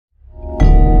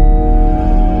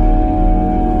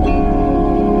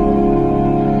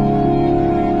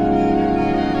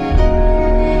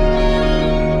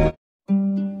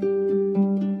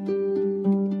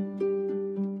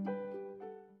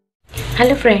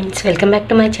Friends, welcome back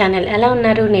to my channel. ఎలా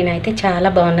ఉన్నారు? నేనైతే చాలా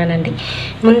బాగున్నానండి.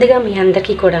 ముందుగా మీ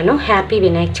అందరికీ కూడాను హ్యాపీ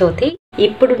వినాయక చవితి.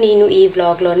 ఇప్పుడు నేను ఈ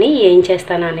వ్లాగ్లోని ఏం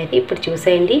చేస్తాను అనేది ఇప్పుడు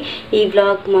చూసేయండి. ఈ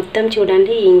వ్లాగ్ మొత్తం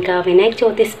చూడండి. ఇంకా వినాయక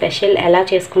చవితి స్పెషల్ ఎలా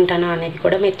చేసుకుంటానో అనేది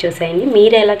కూడా మీరు చూసేయండి.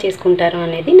 మీరు ఎలా చేసుకుంటారో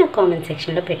అనేది నా కామెంట్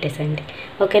సెక్షన్లో పెట్టేసేయండి,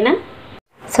 ఓకేనా?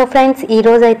 సో ఫ్రెండ్స్,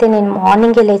 ఈరోజు అయితే నేను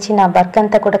మార్నింగే లేచి నా వర్క్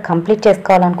అంతా కూడా కంప్లీట్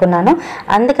చేసుకోవాలనుకున్నాను.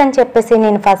 అందుకని చెప్పేసి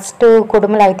నేను ఫస్ట్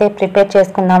కుడుములు అయితే ప్రిపేర్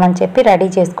చేసుకుందామని చెప్పి రెడీ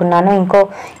చేసుకున్నాను.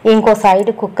 ఇంకో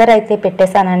సైడ్ కుక్కర్ అయితే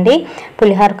పెట్టేశానండి,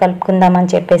 పులిహోర కలుపుకుందామని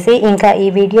చెప్పేసి. ఇంకా ఈ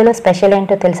వీడియోలో స్పెషల్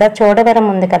ఏంటో తెలుసా? చోడవరం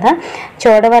ఉంది కదా,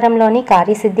 చోడవరంలోని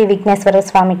సిద్ధి విఘ్నేశ్వర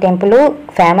స్వామి టెంపుల్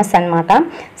ఫేమస్ అన్నమాట,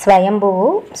 స్వయంభువు.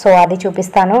 సో అది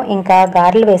చూపిస్తాను. ఇంకా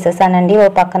గారెలు వేసేసానండి ఓ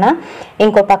పక్కన,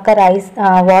 ఇంకో పక్క రైస్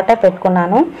వాటర్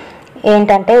పెట్టుకున్నాను.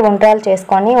 ఏంటంటే ఉండ్రాలు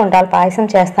చేసుకొని ఉండ్రాల పాయసం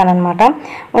చేస్తానన్నమాట.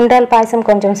 ఉండ్రాల పాయసం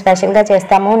కొంచెం స్పెషల్గా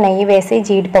చేస్తాము. నెయ్యి వేసి,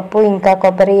 జీడిపప్పు ఇంకా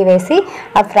కొబ్బరి వేసి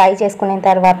అది ఫ్రై చేసుకున్న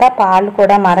తర్వాత పాలు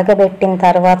కూడా మరగబెట్టిన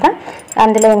తర్వాత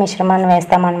అందులో ఈ మిశ్రమాన్ని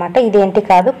వేస్తామన్నమాట. ఇదేంటి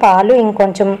కాదు, పాలు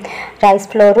ఇంకొంచెం రైస్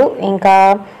ఫ్లోరు ఇంకా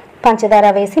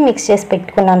పంచదార వేసి మిక్స్ చేసి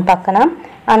పెట్టుకున్నాను పక్కన.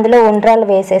 అందులో ఉండ్రాలు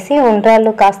వేసేసి,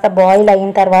 ఉండ్రాలు కాస్త బాయిల్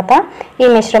అయిన తర్వాత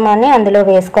ఈ మిశ్రమాన్ని అందులో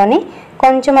వేసుకొని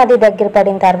కొంచెం అది దగ్గర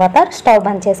పడిన తర్వాత స్టవ్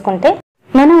బంద్ చేసుకుంటే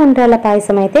మన ఉండ్రాల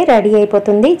పాయసం అయితే రెడీ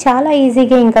అయిపోతుంది. చాలా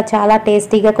ఈజీగా ఇంకా చాలా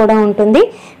టేస్టీగా కూడా ఉంటుంది.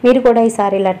 మీరు కూడా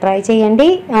ఈసారి ఇలా ట్రై చేయండి.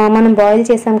 మనం బాయిల్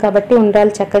చేసాం కాబట్టి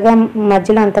ఉండ్రాలు చక్కగా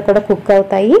మధ్యలో అంతా కూడా కుక్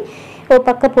అవుతాయి. ఓ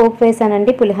పక్క పోపు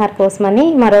వేసానండి పులిహోర కోసమని,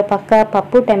 మరో పక్క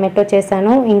పప్పు టమాటో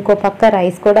చేశాను, ఇంకో పక్క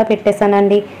రైస్ కూడా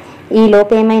పెట్టేశానండి. ఈ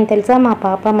లోపు ఏమైంది తెలుసా? మా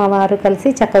పాప మా వారు కలిసి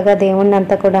చక్కగా దేవుణ్ణి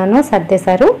అంతా కూడాను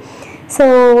సర్దేశారు. సో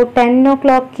 10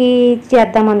 o'clockకి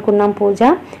చేద్దాం అనుకున్నాం పూజ,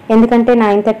 ఎందుకంటే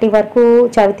 9:30 వరకు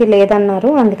చవితి లేదన్నారు.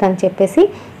 అందుకని చెప్పేసి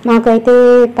మాకైతే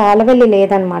పాలవెల్లి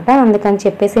లేదనమాట. అందుకని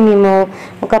చెప్పేసి మేము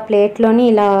ఒక ప్లేట్లోని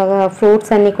ఇలా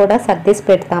ఫ్రూట్స్ అన్నీ కూడా సర్దేసి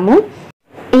పెడతాము.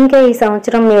 ఇంకా ఈ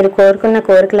సంవత్సరం మీరు కోరుకున్న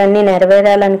కోరికలన్నీ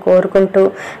నెరవేరాలని కోరుకుంటూ,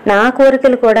 నా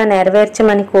కోరికలు కూడా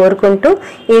నెరవేర్చమని కోరుకుంటూ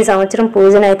ఈ సంవత్సరం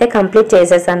పూజను అయితే కంప్లీట్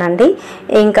చేసేసానండి.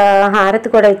 ఇంకా హారతి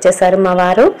కూడా ఇచ్చేసారు మా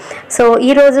వారు. సో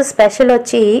ఈరోజు స్పెషల్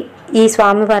వచ్చి ఈ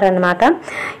స్వామివారు అన్నమాట.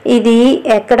 ఇది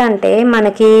ఎక్కడంటే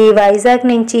మనకి వైజాగ్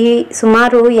నుంచి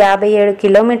సుమారు 57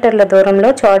 కిలోమీటర్ల దూరంలో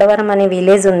చోడవరం అనే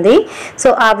విలేజ్ ఉంది. సో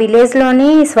ఆ విలేజ్లోని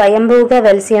స్వయంభూగా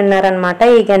వెలిసి ఉన్నారనమాట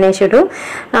ఈ గణేశుడు.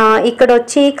 ఇక్కడ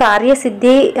వచ్చి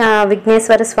సిద్ధి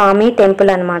విఘ్నేశ్వర స్వామి టెంపుల్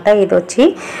అనమాట. ఇది వచ్చి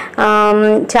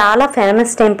చాలా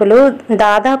ఫేమస్ టెంపుల్.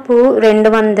 దాదాపు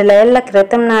 200 ఏళ్ల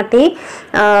క్రితం నాటి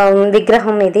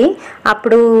విగ్రహం ఇది.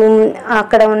 అప్పుడు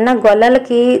అక్కడ ఉన్న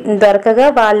గొల్లలకి దొరకగా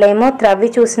వాళ్ళేమో త్రవ్వి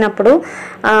చూసినప్పుడు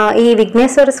ఈ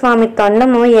విఘ్నేశ్వర స్వామి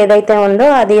తొండము ఏదైతే ఉందో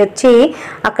అది వచ్చి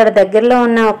అక్కడ దగ్గరలో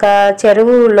ఉన్న ఒక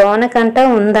చెరువు లోనకంట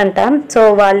ఉందంట. సో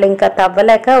వాళ్ళు ఇంకా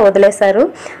తవ్వలేక వదిలేశారు,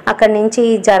 అక్కడి నుంచి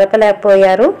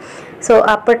జరపలేకపోయారు. సో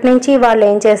అప్పటి నుంచి వాళ్ళు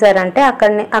ఏం చేశారంటే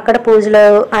అక్కడ పూజలు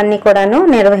అన్నీ కూడాను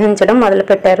నిర్వహించడం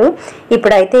మొదలుపెట్టారు.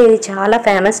 ఇప్పుడైతే ఇది చాలా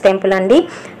ఫేమస్ టెంపుల్ అండి.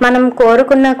 మనం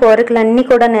కోరుకున్న కోరికలన్నీ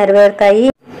కూడా నెరవేరుతాయి.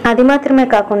 అది మాత్రమే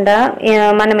కాకుండా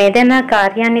మనం ఏదైనా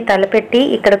కార్యాన్ని తలపెట్టి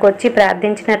ఇక్కడికి వచ్చి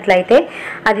ప్రార్థించినట్లయితే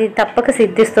అది తప్పక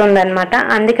సిద్ధిస్తుంది అనమాట.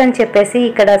 అందుకని చెప్పేసి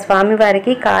ఇక్కడ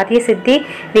స్వామివారికి సిద్ధి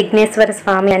విఘ్నేశ్వర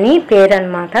స్వామి అని పేరు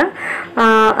అనమాట.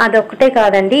 అదొక్కటే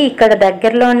కాదండి, ఇక్కడ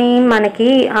దగ్గరలోని మనకి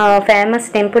ఫేమస్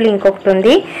టెంపుల్ ఇంకొకటి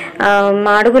ఉంది.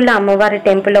 మాడుగుళ్ళ అమ్మవారి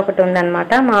టెంపుల్ ఒకటి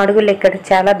ఉందన్నమాట. మాడుగుళ్ళు ఇక్కడ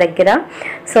చాలా దగ్గర.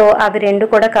 సో అవి రెండు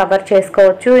కూడా కవర్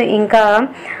చేసుకోవచ్చు. ఇంకా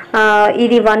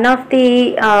ఇది one of the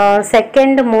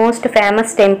second most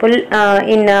famous temple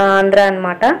in Andhra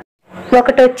అనమాట.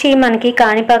 ఒకటి వచ్చి మనకి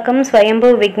కాణిపాకం స్వయంభూ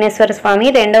విఘ్నేశ్వర స్వామి,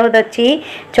 రెండవది వచ్చి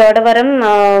చోడవరం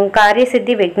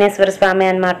సిద్ధి విఘ్నేశ్వర స్వామి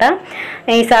అనమాట.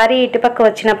 ఈసారి ఇటుపక్క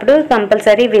వచ్చినప్పుడు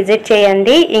కంపల్సరీ విజిట్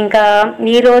చేయండి. ఇంకా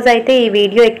ఈ రోజు అయితే ఈ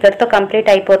వీడియో ఇక్కడితో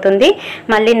కంప్లీట్ అయిపోతుంది.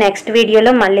 మళ్ళీ నెక్స్ట్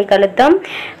వీడియోలో మళ్ళీ కలుద్దాం.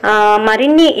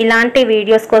 మరిన్ని ఇలాంటి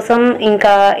వీడియోస్ కోసం,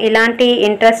 ఇంకా ఇలాంటి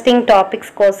ఇంట్రెస్టింగ్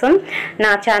టాపిక్స్ కోసం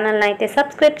నా ఛానల్ని అయితే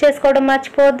సబ్స్క్రైబ్ చేసుకోవడం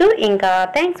మర్చిపోవద్దు. ఇంకా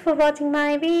thanks for watching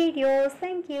my videos.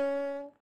 Thank you.